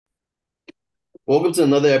Welcome to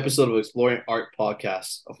another episode of Exploring Art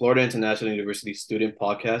Podcast, a Florida International University student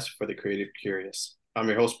podcast for the creative curious. I'm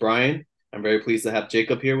your host, Brian. I'm very pleased to have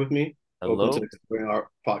Jacob here with me. Welcome to Hello. Exploring Art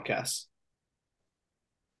Podcast.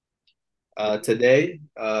 Today,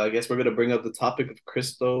 I guess we're going to bring up the topic of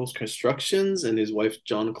Christo's constructions and his wife,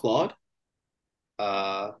 John Claude,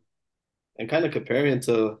 uh, and kind of comparing it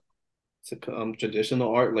to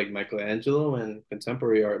traditional art like Michelangelo and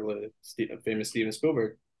contemporary art like famous Steven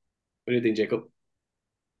Spielberg. What do you think, Jacob?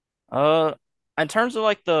 Uh, in terms of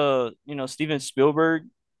like Steven Spielberg,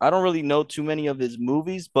 I don't really know too many of his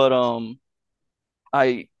movies, but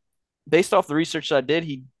I based off the research I did,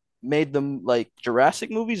 he made them like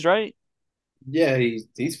Jurassic movies, right? Yeah,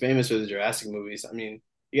 he's famous for the Jurassic movies. I mean,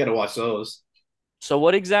 you got to watch those. So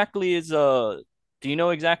what exactly is do you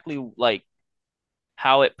know exactly like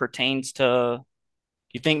how it pertains to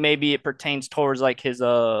you think maybe it pertains towards like his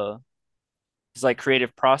like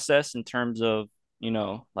creative process in terms of,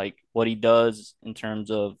 like what he does in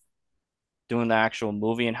terms of doing the actual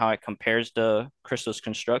movie and how it compares to Christo's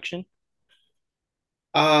construction?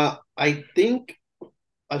 I think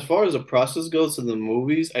as far as the process goes to the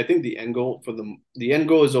movies, I think the end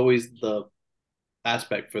goal is always the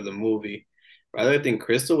aspect for the movie. Rather, I think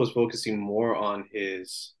Crystal was focusing more on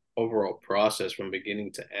his overall process from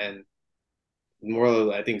beginning to end.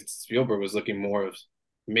 I think Spielberg was looking more of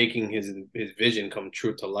making his vision come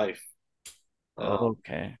true to life. Um,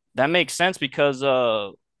 Okay. That makes sense because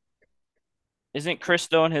isn't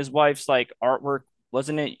Christo and his wife's like artwork,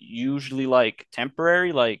 wasn't it usually like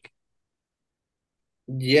temporary? Like,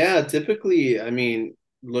 yeah, typically, I mean,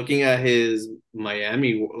 looking at his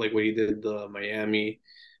Miami, like what he did the Miami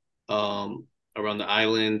around the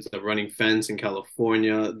islands, the running fence in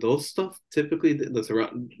California. Those stuff typically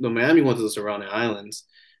the Miami ones are the surrounding islands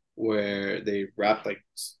where they wrap like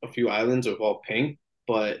a few islands with all pink,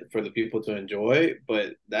 but for the people to enjoy.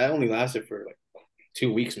 But that only lasted for like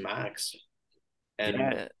 2 weeks max. And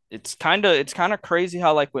yeah, it's kind of crazy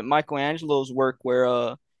how like with Michelangelo's work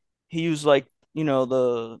where he used like,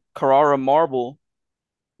 the Carrara marble,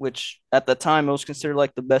 which at the time it was considered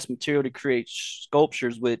like the best material to create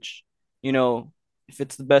sculptures, which, you know, if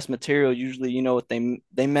it's the best material, usually you know what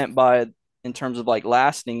they meant by it in terms of like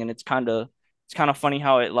lasting, and it's kind of funny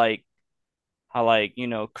how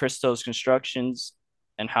Christo's constructions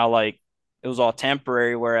and how like it was all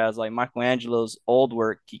temporary, whereas like Michelangelo's old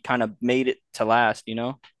work, he kind of made it to last.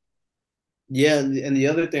 yeah, and the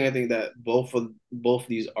other thing I think that both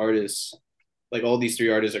these artists, like all these three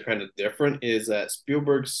artists, are kind of different is that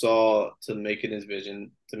Spielberg saw to make it his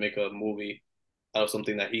vision to make a movie out of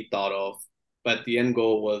something that he thought of, but the end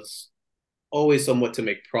goal was always somewhat to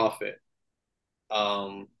make profit.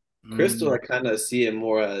 Um, Crystal, Mm, I kind of see it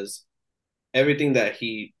more as everything that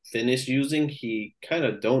he finished using, he kind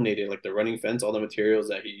of donated, like the running fence, all the materials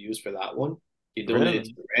that he used for that one, he donated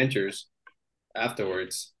to really? the ranchers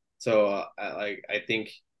afterwards. So I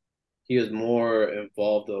think he was more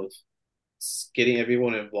involved of getting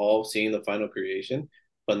everyone involved, seeing the final creation,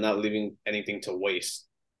 but not leaving anything to waste.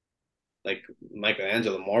 Like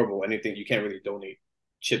Michelangelo, marble, anything you can't really donate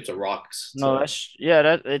chips or rocks No, to. that's yeah,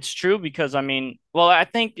 that it's true because I mean, well, I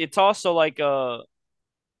think it's also like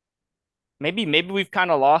maybe we've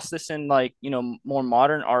kind of lost this in like, more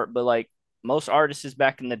modern art, but like most artists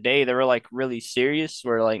back in the day, they were like really serious,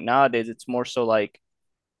 where like nowadays it's more so like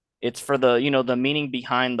it's for the, the meaning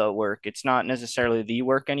behind the work. It's not necessarily the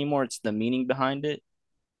work anymore, it's the meaning behind it.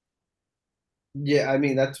 Yeah, I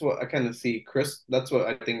mean that's what I kind of see. Chris, that's what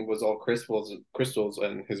I think was all Crystals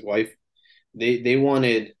and his wife. They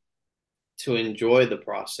wanted to enjoy the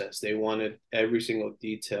process. They wanted every single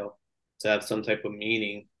detail to have some type of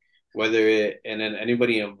meaning, whether it and then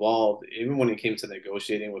anybody involved, even when it came to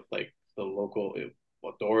negotiating with like the local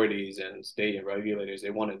authorities and state and regulators,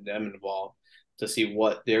 they wanted them involved to see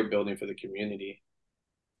what they're building for the community.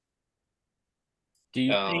 Do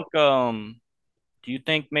you Um, think do you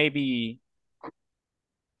think maybe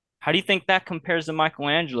how do you think that compares to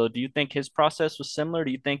Michelangelo? Do you think his process was similar?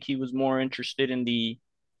 Do you think he was more interested in the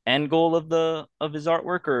end goal of the of his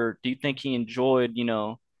artwork, or do you think he enjoyed,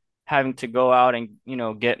 having to go out and,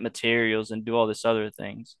 get materials and do all this other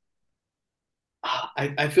things?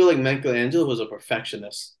 I feel like Michelangelo was a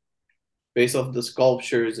perfectionist based off the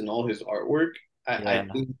sculptures and all his artwork. I Yeah.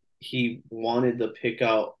 think he wanted to pick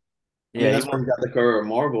out. I mean, Yeah, that's why he got the Carrera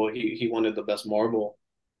marble. He wanted the best marble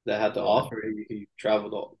that had to yeah. offer. He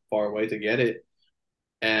traveled far away to get it,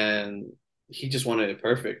 and he just wanted it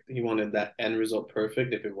perfect. He wanted that end result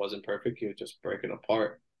perfect. If it wasn't perfect, he would just break it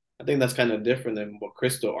apart. I think that's kind of different than what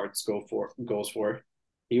Crystal Arts goes for.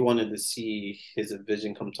 He wanted to see his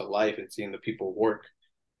vision come to life and seeing the people work.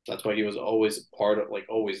 That's why he was always part of, like,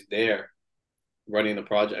 always there running the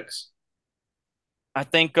projects. I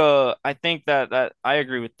think that I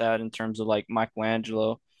agree with that in terms of like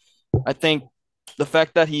Michelangelo. I think the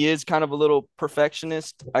fact that he is kind of a little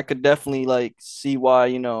perfectionist, I could definitely like see why,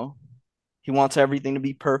 he wants everything to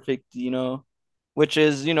be perfect, which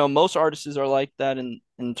is, most artists are like that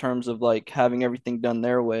in terms of like having everything done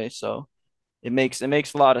their way. So it makes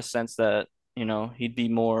a lot of sense that, he'd be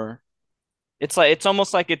more. It's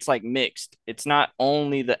almost like it's like mixed. It's not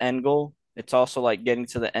only the end goal, it's also like getting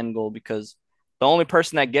to the end goal because the only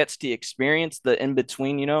person that gets to experience the in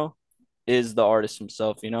between, is the artist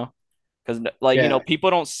himself, because like, Yeah, people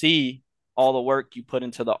don't see all the work you put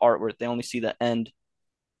into the artwork. They only see the end.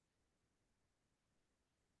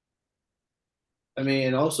 I mean,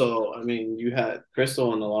 and also, I mean, you had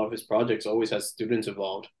Crystal in a lot of his projects always has students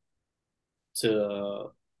involved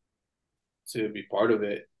to be part of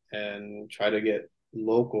it and try to get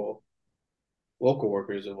local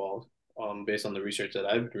workers involved. Based on the research that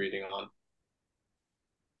I've been reading on,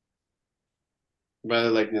 rather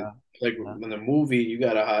Yeah. like Yeah. in the movie, you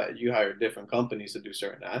hire different companies to do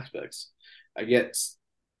certain aspects. I get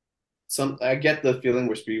I get the feeling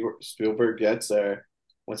where Spielberg gets there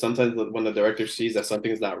when sometimes when the director sees that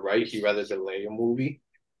something's not right, he rather delay a movie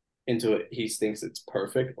into it. He thinks it's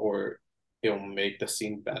perfect or it'll make the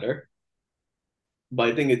scene better. But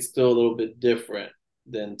I think it's still a little bit different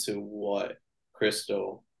than to what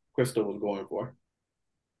Crystal was going for.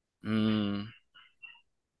 Mm.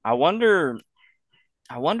 I wonder.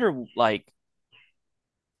 I wonder, like,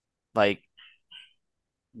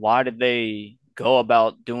 why did they go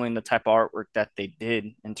about doing the type of artwork that they did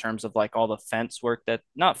in terms of like all the fence work that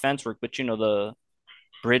not fence work, but the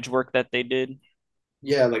bridge work that they did.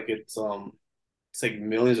 Yeah, like it's like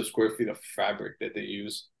millions of square feet of fabric that they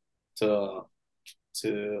use to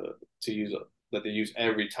to use that they use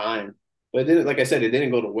every time. But it didn't, like I said, it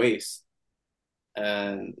didn't go to waste,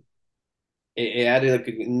 and it added like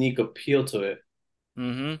a unique appeal to it.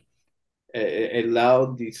 Mm-hmm. It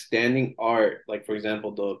allowed the standing art, like for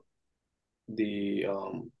example, the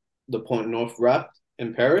Point North wrap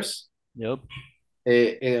in Paris. Yep.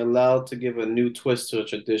 It allowed to give a new twist to a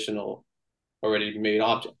traditional already made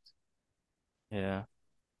object. Yeah.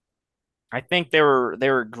 I think they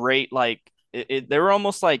were great. Like they were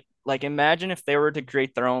almost like imagine if they were to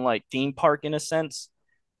create their own like theme park in a sense.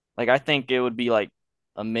 Like I think it would be like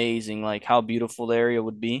amazing, like how beautiful the area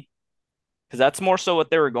would be. Because that's more so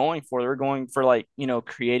what they were going for. They were going for like,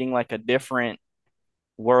 creating like a different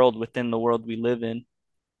world within the world we live in.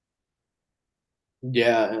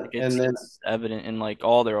 Yeah, Like and then it's evident in like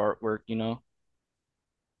all their artwork.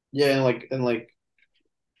 yeah, and like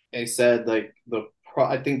I said, like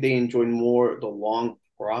I think they enjoyed more the long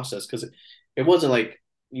process because it wasn't like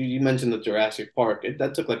you mentioned the Jurassic Park.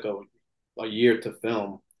 That took like a year to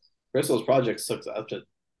film. Bristol's projects took up to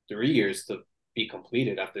 3 years to be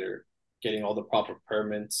completed after getting all the proper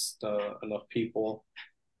permits, enough people,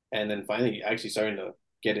 and then finally actually starting to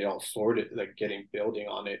get it all sorted, like getting building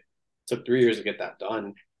on it. Took 3 years to get that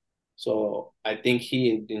done. So I think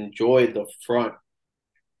he enjoyed the front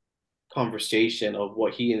conversation of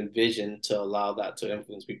what he envisioned to allow that to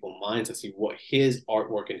influence people's minds to see what his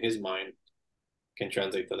artwork in his mind can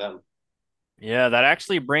translate to them. Yeah, that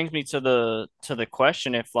actually brings me to the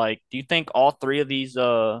question if like do you think all three of these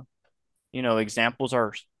examples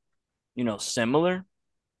are similar?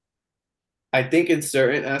 I think in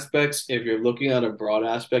certain aspects, if you're looking at a broad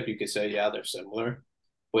aspect, you could say, yeah, they're similar.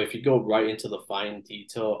 But if you go right into the fine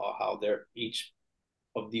detail of how they're each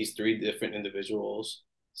of these three different individuals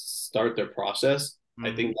start their process,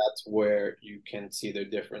 I Hmm. think that's where you can see their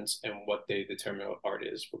difference and what they determine what art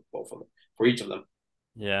is for both of them, for each of them.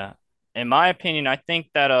 Yeah. In my opinion, I think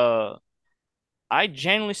that I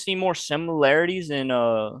generally see more similarities in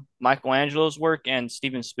Michelangelo's work and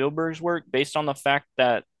Steven Spielberg's work based on the fact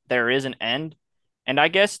that there is an end. And I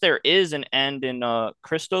guess there is an end in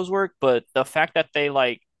Christo's work, but the fact that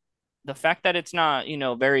it's not,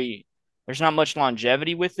 very there's not much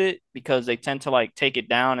longevity with it because they tend to like take it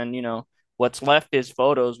down and what's left is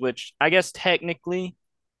photos, which I guess technically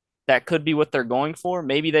that could be what they're going for.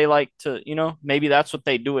 Maybe they like to, maybe that's what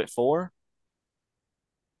they do it for.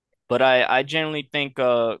 But I generally think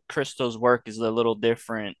Crystal's work is a little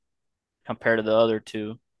different compared to the other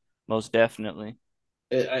two, most definitely.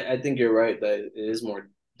 I think you're right that it is more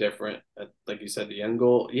different. Like you said, the end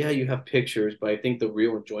goal, yeah, you have pictures, but I think the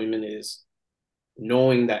real enjoyment is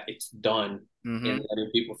knowing that it's done and Mm-hmm.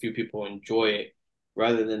 letting few people enjoy it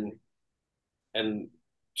rather than and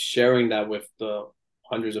sharing that with the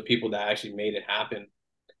hundreds of people that actually made it happen.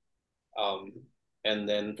 Um, and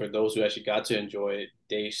then for those who actually got to enjoy it,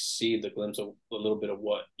 they see the glimpse of a little bit of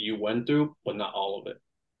what you went through, but not all of it.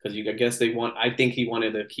 Because I guess I think he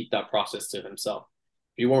wanted to keep that process to himself.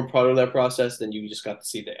 If you weren't part of that process, then you just got to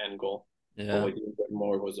see the end goal. But Yeah. what you enjoyed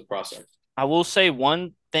more was the process. I will say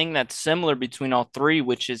one thing that's similar between all three,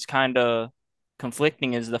 which is kind of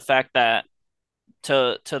conflicting, is the fact that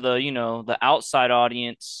to the the outside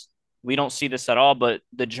audience, we don't see this at all, but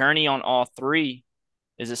the journey on all three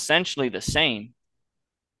is essentially the same.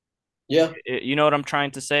 Yeah, You know what I'm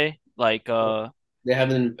trying to say? Like they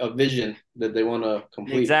have a vision that they want to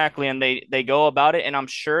complete. exactly, and they go about it, and I'm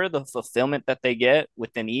sure the fulfillment that they get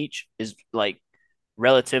within each is like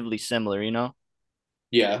relatively similar, you know?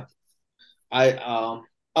 Yeah, I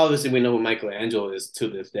obviously we know who Michelangelo is to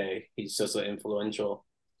this day. He's just an influential.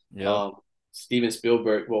 Yep. Um, Steven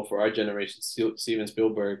Spielberg. Well, for our generation, Steven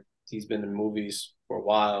Spielberg. He's been in movies for a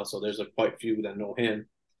while, so there's a quite few that know him.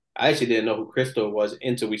 I actually didn't know who Christo was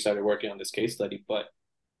until we started working on this case study, but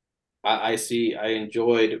I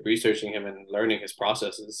enjoyed researching him and learning his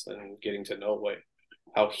processes and getting to know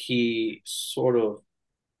how he sort of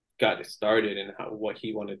got it started and what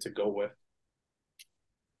he wanted to go with.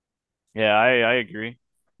 Yeah, I agree.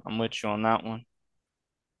 I'm with you on that one.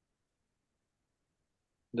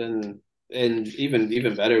 Then and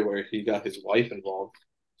even better where he got his wife involved.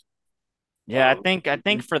 Yeah, Um, I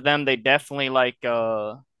think for them they definitely like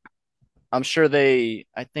I'm sure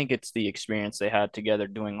I think it's the experience they had together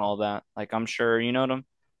doing all that. Like I'm sure, you know them.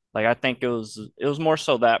 Like I think it was more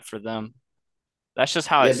so that for them. That's just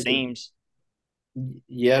how it yeah, because seems.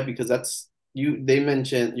 yeah, because that's you. They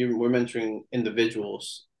mentioned you were mentioning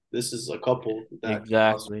individuals. This is a couple that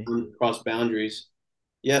Exactly. cross boundaries.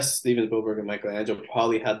 Yes, Steven Spielberg and Michelangelo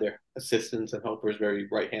probably had their assistants and helpers, very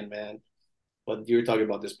right hand man. But you're talking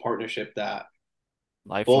about this partnership that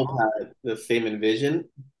both Lifelong. had the same envision,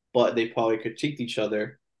 but they probably critiqued each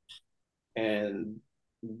other and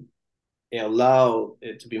it allowed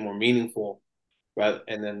it to be more meaningful. Right,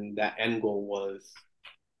 and then that end goal was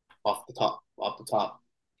off the top.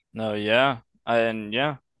 No, yeah. And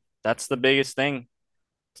yeah, that's the biggest thing.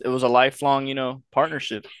 It was a lifelong,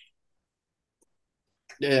 partnership.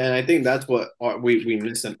 Yeah, and I think that's what art we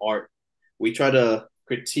miss in art. We try to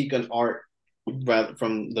critique an art rather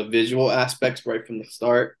from the visual aspects right from the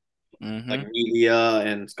start, like Mm-hmm. media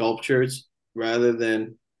and sculptures, rather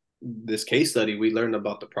than this case study. We learned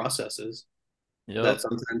about the processes. Yep. That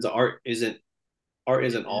sometimes art isn't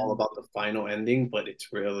all Yeah. about the final ending, but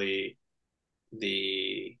it's really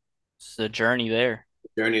the It's the journey there.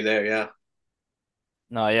 journey there. Yeah.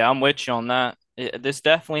 No, yeah, I'm with you on that. This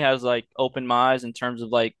definitely has like opened my eyes in terms of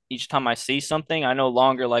like each time I see something, I no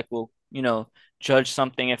longer like will, judge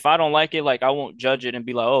something. If I don't like it, like I won't judge it and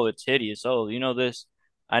be like, oh, it's hideous. Oh, this.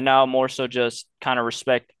 I now more so just kind of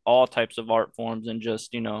respect all types of art forms and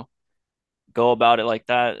just, go about it like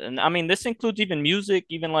that. And I mean, this includes even music,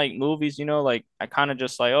 even like movies, like I kind of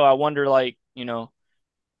just like, oh, I wonder like,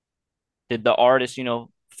 did the artist,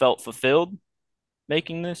 felt fulfilled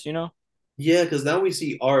making this, Yeah, because now we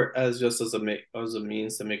see art as just as a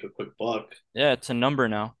means to make a quick buck. Yeah, it's a number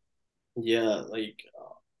now. Yeah, like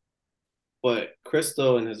but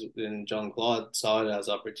Christo and John Claude saw it as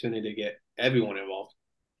opportunity to get everyone involved.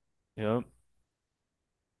 Yep.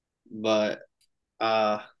 But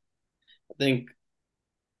I think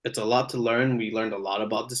it's a lot to learn. We learned a lot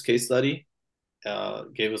about this case study.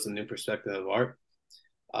 Gave us a new perspective of art.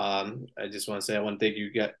 I just want to say I want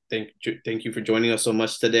to thank you for joining us so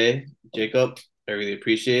much today, Jacob. I really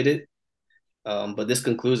appreciate it. But this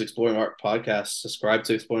concludes Exploring Art Podcast. Subscribe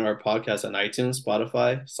to Exploring Art Podcast on iTunes,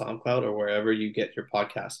 Spotify, SoundCloud, or wherever you get your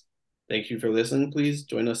podcast. Thank you for listening. Please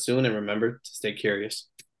join us soon and remember to stay curious.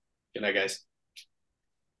 Good night, guys.